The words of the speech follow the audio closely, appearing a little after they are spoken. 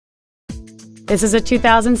This is a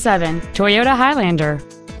 2007 Toyota Highlander.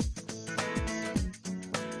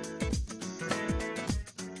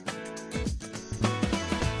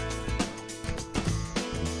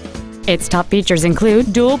 Its top features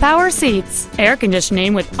include dual power seats, air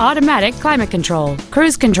conditioning with automatic climate control,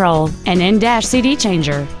 cruise control, an in-dash CD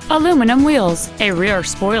changer, aluminum wheels, a rear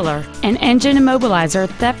spoiler, an engine immobilizer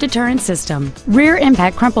theft deterrent system, rear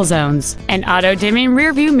impact crumple zones, an auto-dimming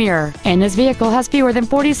rear view mirror, and this vehicle has fewer than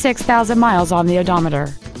 46,000 miles on the odometer.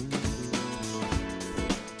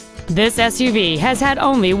 This SUV has had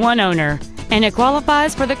only one owner, and it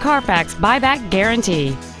qualifies for the Carfax buyback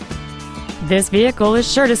guarantee. This vehicle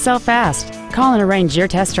is sure to sell fast. Call and arrange your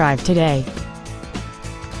test drive today.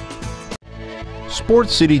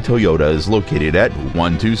 Sports City Toyota is located at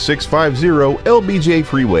 12650 LBJ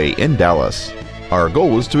Freeway in Dallas. Our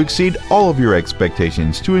goal is to exceed all of your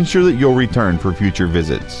expectations to ensure that you'll return for future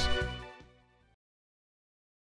visits.